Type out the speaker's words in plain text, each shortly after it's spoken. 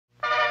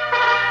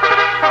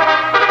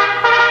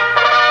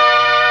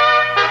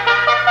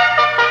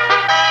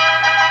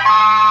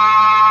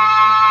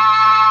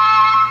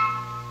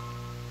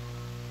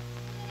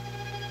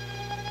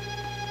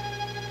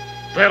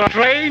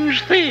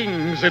strange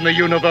things in the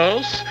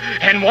universe,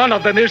 and one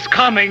of them is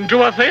coming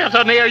to a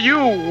theater near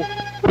you.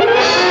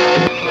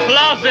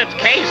 Closet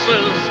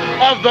cases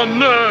of the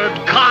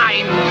nerd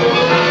kind.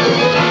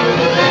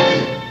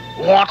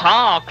 What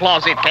are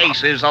closet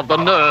cases of the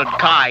nerd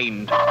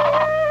kind?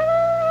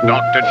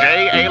 Dr.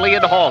 J.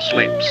 Alien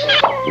Horselips,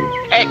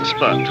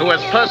 expert who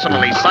has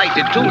personally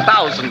sighted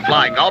 2,000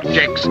 flying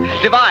objects,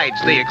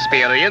 divides the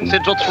experience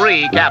into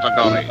 3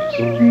 categories.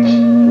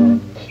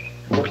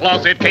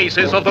 Closet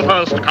cases of the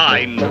first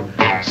kind.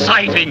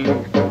 Sighting.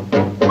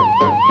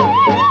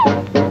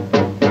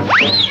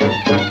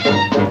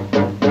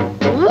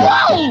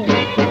 Whoa!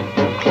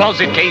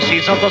 Closet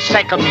cases of the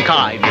second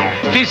kind.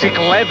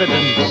 Physical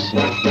evidence.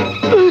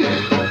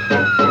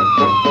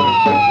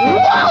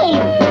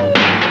 Whoa!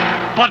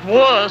 But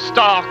worst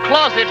are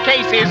closet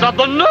cases of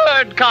the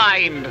nerd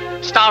kind,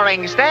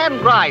 starring Stan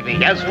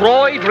Grivey as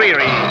Roy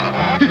Dreary.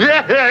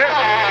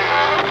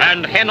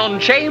 And Henon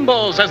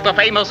Chambers as the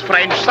famous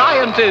French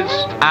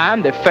scientist.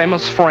 I'm the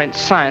famous French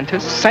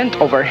scientist sent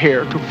over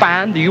here to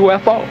find the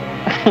UFO.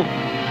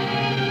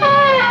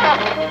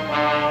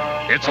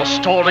 It's a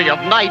story of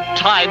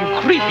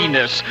nighttime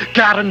creepiness,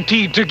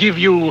 guaranteed to give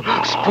you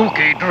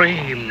spooky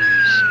dreams.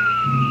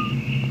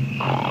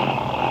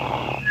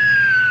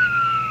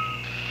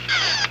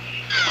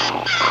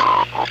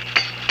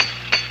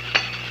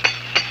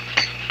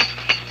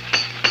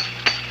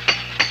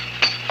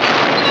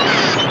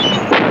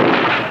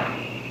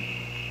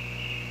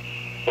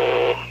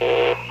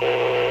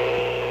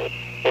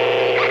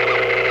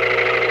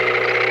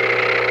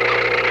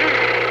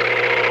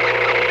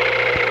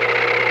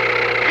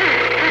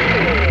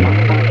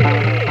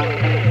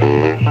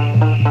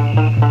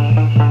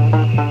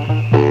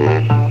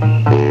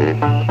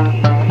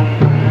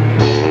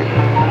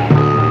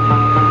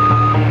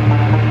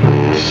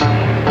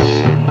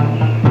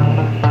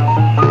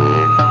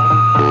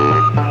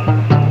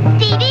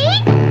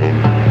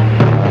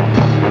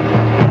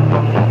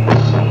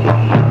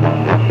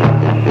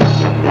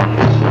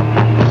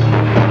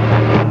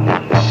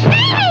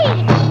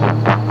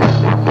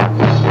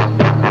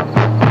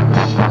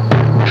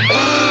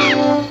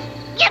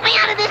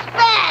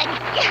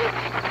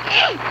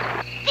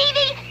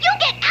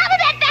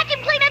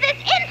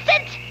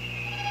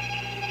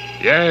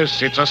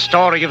 Yes, it's a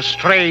story of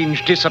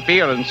strange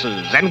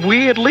disappearances and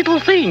weird little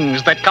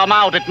things that come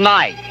out at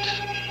night.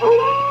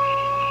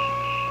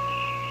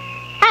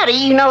 How do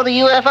you know the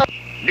UFO?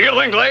 Do you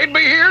think they'd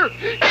be here?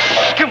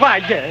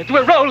 Quiet,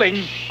 we're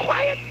rolling.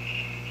 Quiet.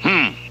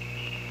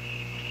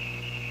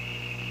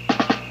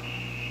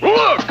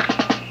 Look!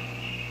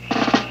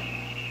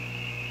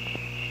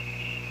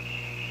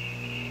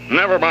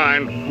 Never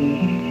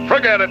mind.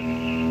 Forget it.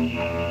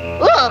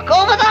 Look,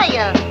 over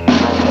there.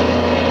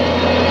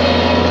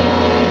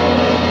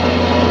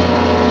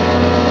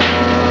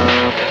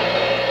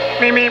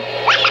 Meep.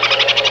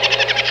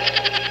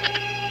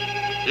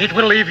 It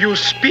will leave you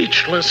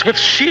speechless with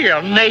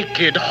sheer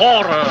naked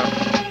horror.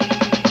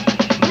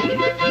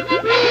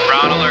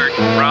 Brown alert,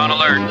 brown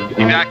alert.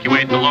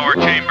 Evacuate the lower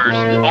chambers.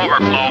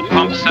 Overflow,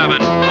 pump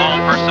 7. All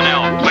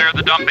personnel, clear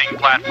the dumping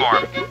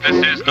platform.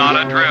 This is not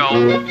a drill.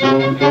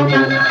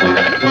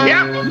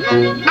 Yeah?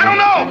 I don't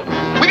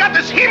know. We got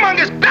this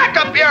humongous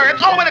backup here.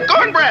 It's all with a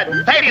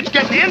cornbread. Hey, it's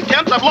getting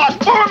intense. I've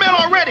lost 4 men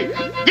already.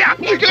 Yeah,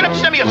 you're gonna have to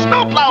send me a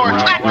snowplow or a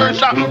tractor or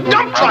something.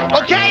 Dump truck,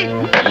 okay?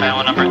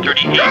 Personnel number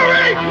 38.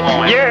 Hurry!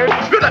 Yes.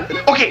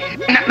 Okay,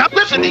 now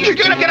listen, you're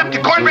gonna get up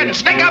to cornbread and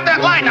snake out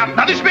that line.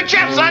 Now this is a big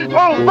chance, son.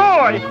 Oh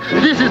boy,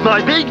 this is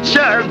my big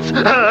chance.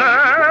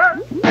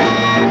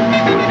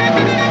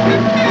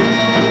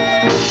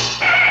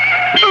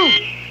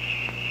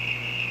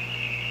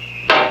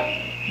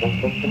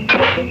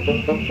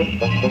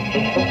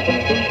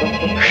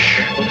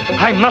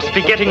 I must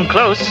be getting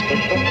close.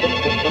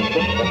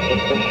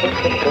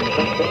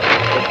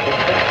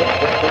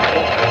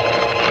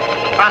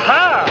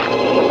 Aha!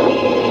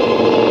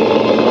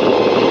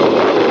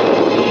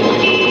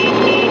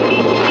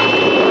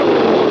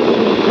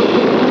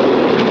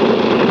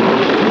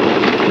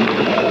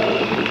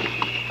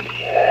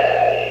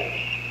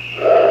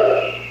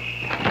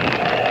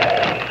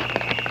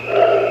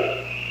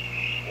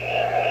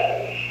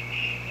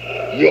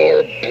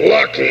 You're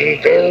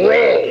blocking the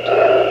road.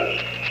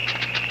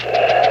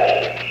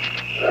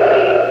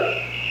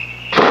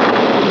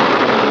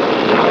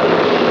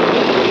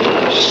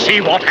 See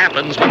what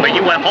happens when the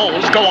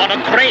UFOs go on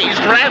a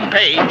crazed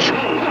rampage.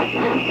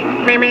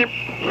 Meep.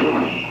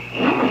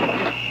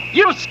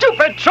 You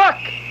stupid truck!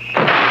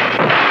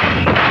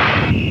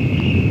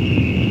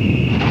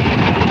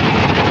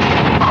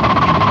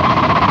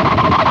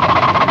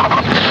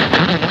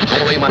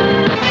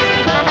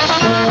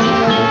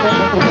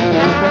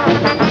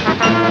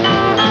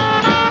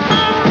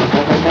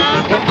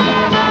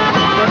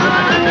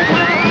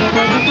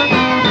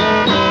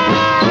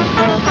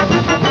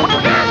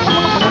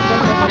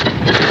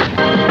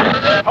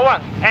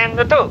 And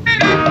the 2.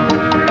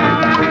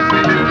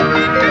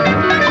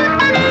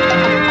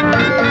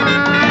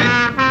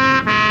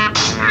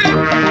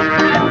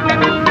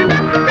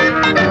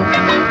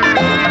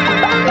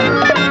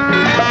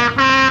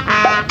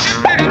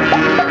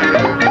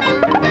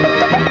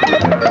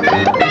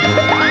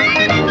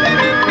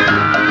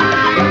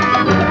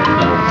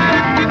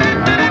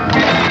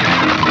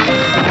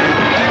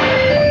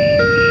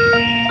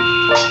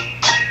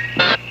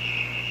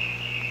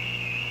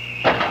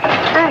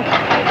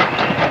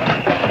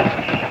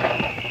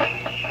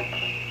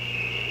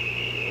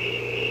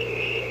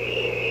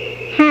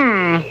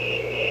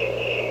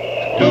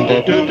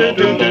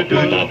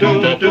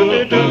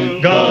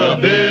 Gotta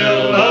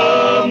build a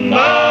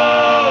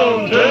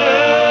mountain.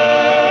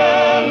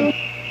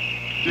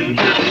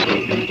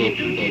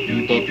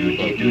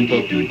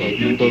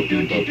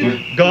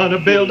 Gonna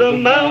build a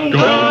mountain.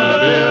 Gonna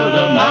build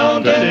a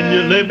mountain in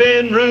your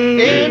living room.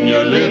 In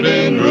your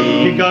living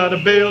room. You gotta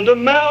build a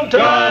mountain.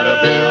 Gotta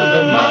build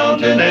a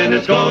mountain, and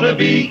it's gonna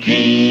be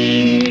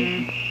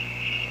keen.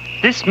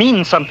 This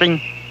means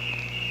something.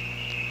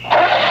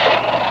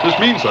 This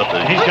means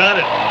something. He's got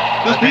it.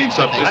 This means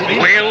something.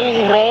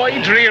 Will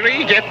Roy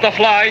Dreary get the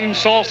flying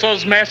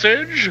saucer's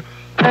message?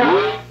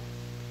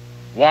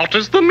 What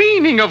is the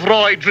meaning of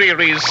Roy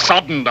Dreary's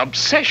sudden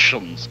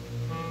obsessions?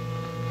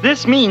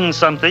 This means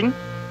something.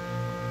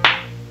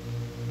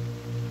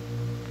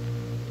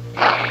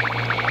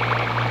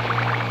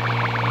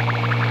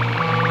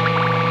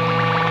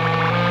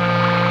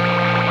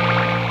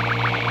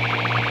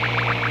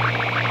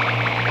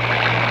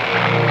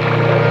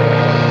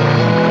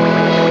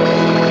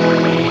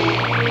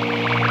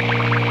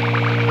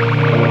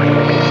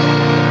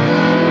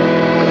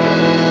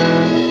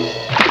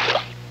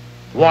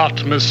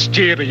 What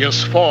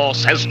mysterious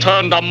force has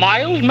turned a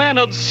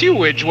mild-mannered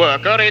sewage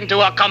worker into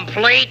a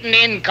complete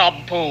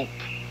nincompoop?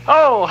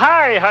 Oh,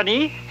 hi,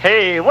 honey.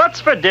 Hey, what's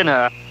for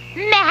dinner?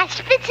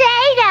 Mashed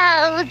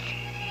potatoes.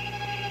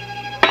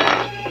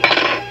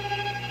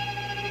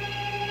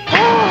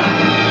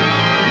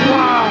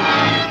 Wow.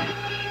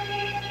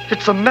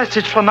 It's a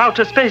message from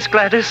outer space,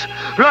 Gladys.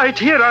 Right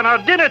here on our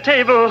dinner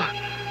table.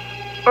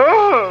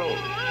 Oh.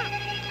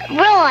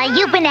 Roy,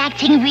 you've been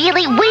acting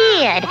really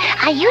weird.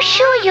 Are you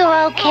sure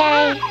you're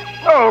okay?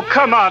 Oh,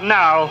 come on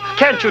now.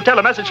 Can't you tell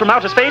a message from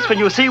outer space when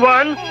you see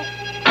one?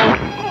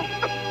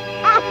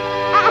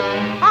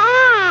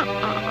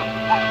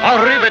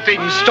 A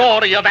riveting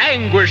story of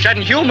anguish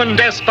and human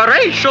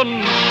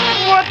desperation.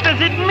 What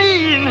does it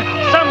mean?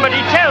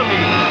 Somebody tell me.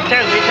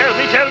 Tell me, tell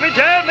me, tell me,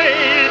 tell me.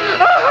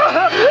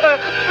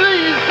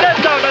 Please,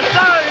 send out a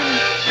sign.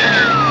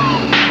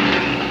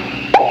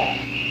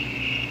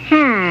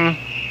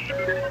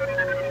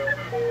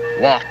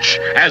 Watch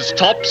as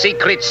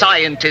top-secret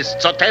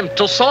scientists attempt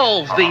to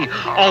solve the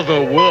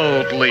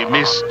otherworldly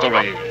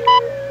mystery.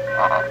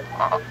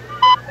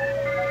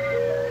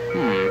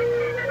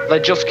 They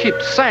just keep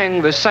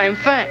saying the same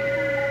thing.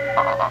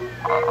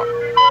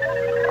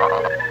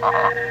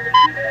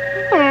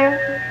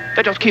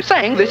 They just keep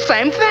saying the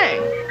same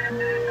thing.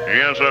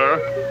 Yes, sir.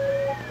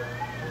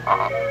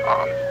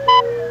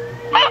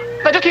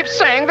 They just keep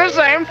saying the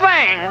same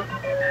thing.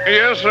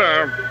 Yes,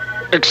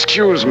 sir.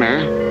 Excuse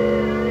me.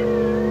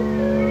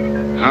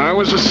 I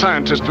was a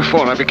scientist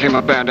before I became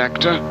a bad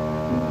actor.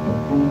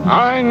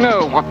 I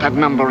know what that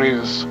number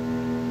is.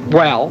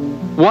 Well,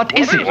 what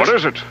is it? What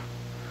is it?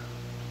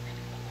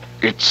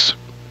 It's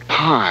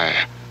pi.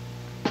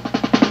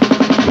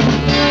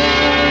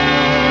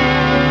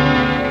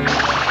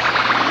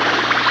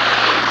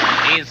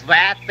 Is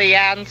that the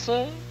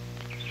answer?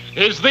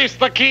 Is this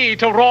the key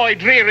to Roy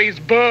Dreary's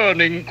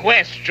burning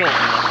question?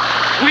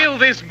 Will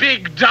this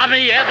big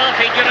dummy ever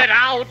figure it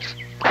out?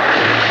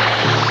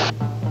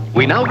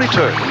 We now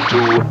return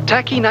to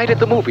Tacky Night at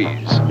the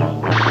Movies.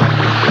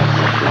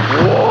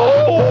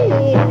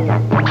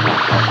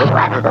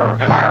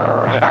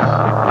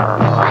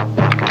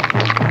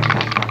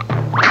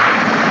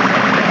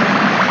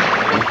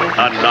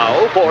 And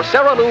now for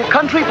Sarah Lou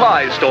Country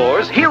Pie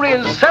Stores, here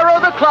is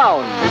Sarah the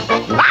Clown.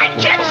 Hi,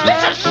 kids,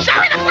 this is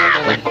Sarah the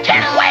Clown with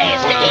 10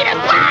 ways to eat a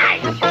pie.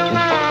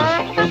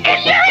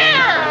 In your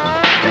ear.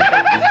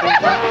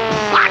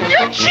 On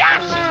your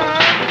chest.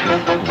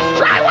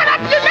 Try one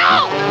up your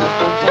nose.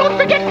 Don't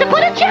forget to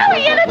put a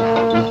jelly in it.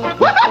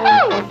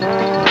 Woo-hoo-hoo.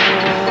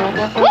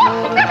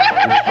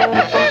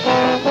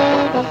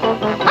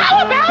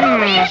 How about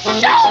over your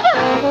shoulder?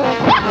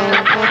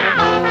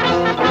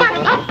 But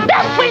the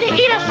best way to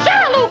eat a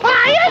Sarah Lou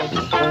pie is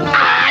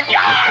on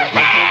your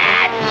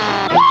head.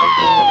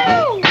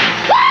 Woo!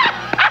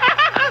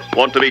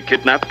 Want to be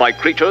kidnapped by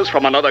creatures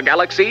from another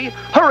galaxy?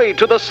 Hurry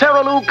to the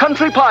Sarah Lou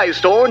Country Pie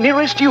Store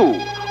nearest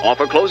you.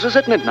 Offer closes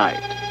at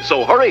midnight,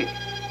 so hurry.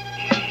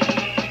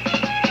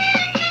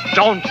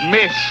 Don't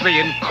miss the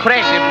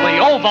incredibly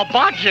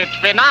over-budget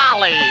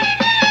finale.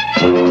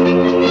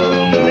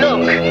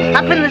 Look,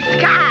 up in the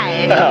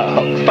sky.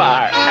 Oh,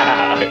 far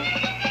out.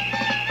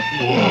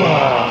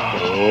 Whoa.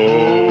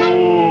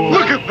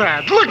 Look at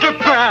that! Look at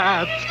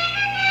that!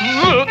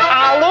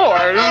 Our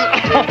lords!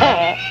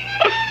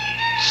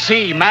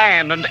 See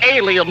man and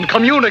alien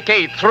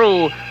communicate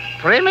through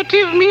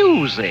primitive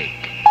music.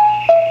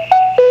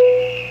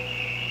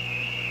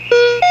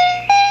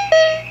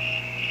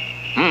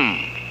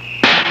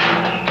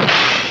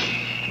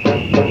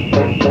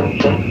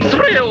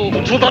 Thrill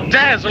to the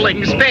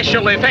dazzling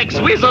special effects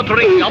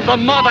wizardry of the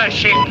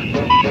mothership.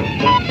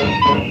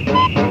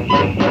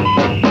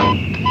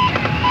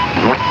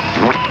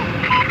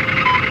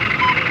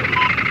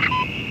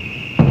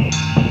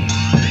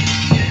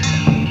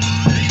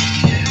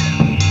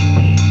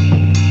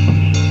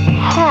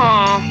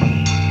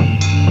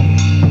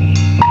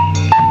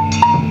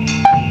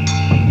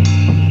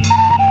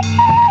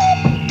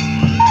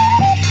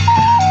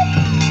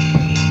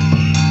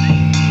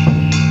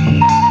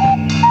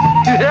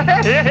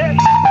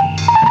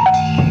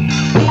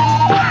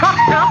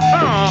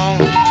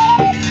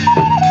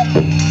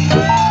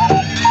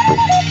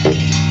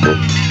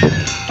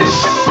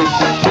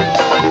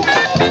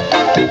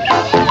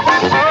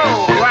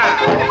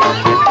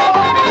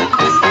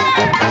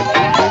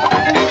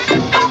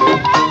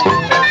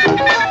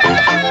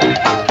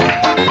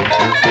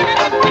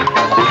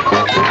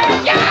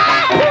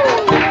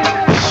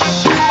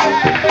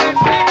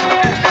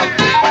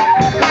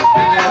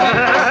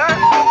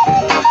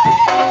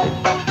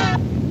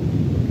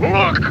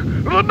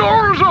 The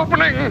door's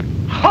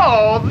opening!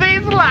 Oh,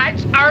 these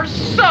lights are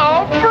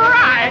so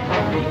bright!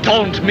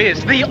 Don't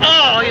miss the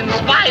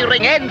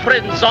awe-inspiring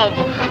entrance of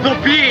the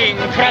being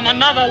from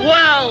another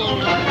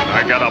world!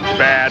 I got a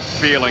bad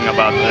feeling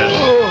about this.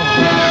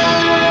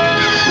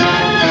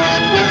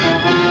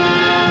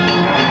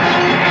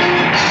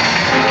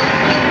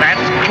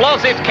 That's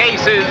Closet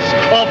Cases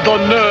of the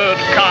Nerd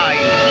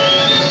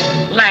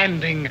Kind.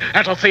 Landing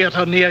at a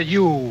theater near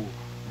you.